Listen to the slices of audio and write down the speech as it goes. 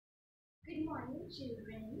morning,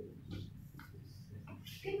 children.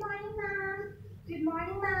 Good morning, ma'am. Good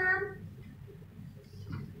morning, ma'am.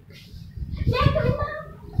 May I come in,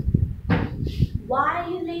 ma'am? Why are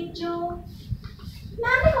you late, Joe?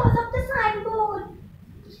 Ma'am, because of the signboard.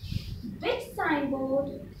 Which signboard?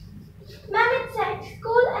 Ma'am, it said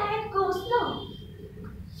school ahead, go slow.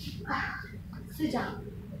 Sit down.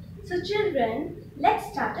 So, children,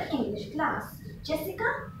 let's start the English class. Jessica,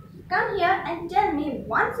 come here and tell me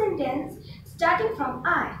one sentence starting from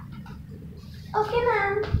I. Okay,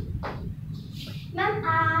 ma'am. Ma'am,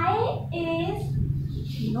 I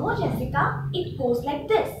is... No, Jessica. It goes like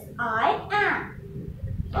this. I am.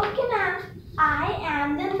 Okay, ma'am. I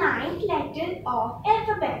am the ninth letter of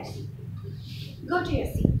alphabet. Go to your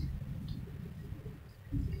seat.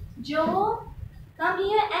 Joe, come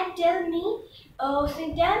here and tell me a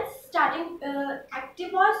sentence starting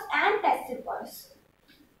active voice and passive voice.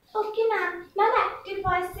 Okay, ma'am. Ma'am, active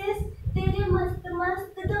voice is तेरे मस्त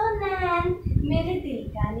मस्त दो नैन मेरे दिल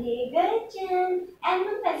का ले गए चैन and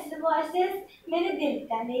my passive voice is मेरे दिल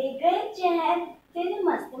का ले गए चैन तेरे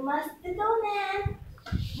मस्त मस्त दो नैन.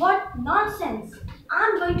 What nonsense!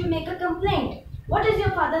 I'm going to make a complaint. What is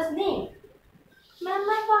your father's name? Ma'am,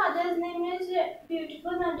 my father's name is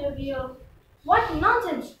Beautiful Xavier. What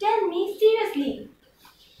nonsense! Tell me seriously.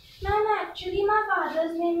 Ma'am, actually my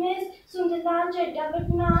father's name is Sundarlal Chedda, but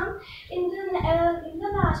ma'am, in the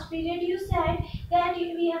last period you said that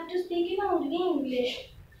we have to speak in only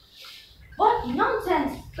English. What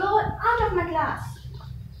nonsense! Go out of my class.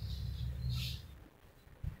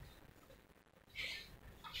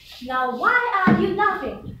 Now why are you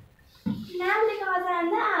laughing? Ma'am, because I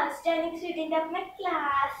am the outstanding student of my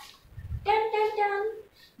class. Dun dun dun.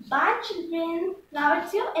 Bye children. Now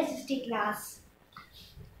it's your SST class.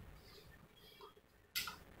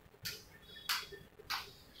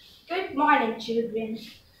 Good morning, children.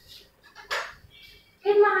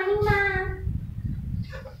 Good morning, ma'am.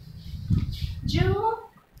 Joe,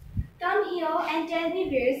 come here and tell me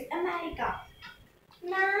where is America.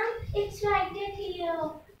 Ma'am, it's right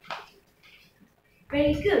here.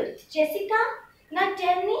 Very good. Jessica, now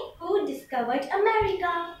tell me who discovered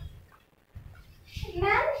America.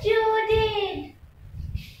 Ma'am, Joe did.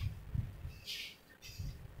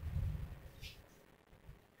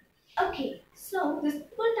 Okay, so this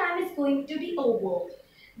full time is going to be over.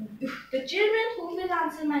 The children who will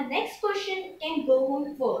answer my next question can go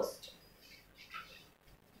home first.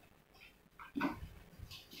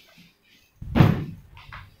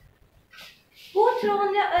 Who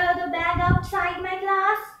thrown the bag outside my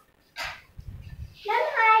class? Ma'am,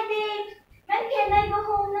 I did. When can I go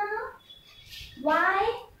home now?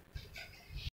 Why?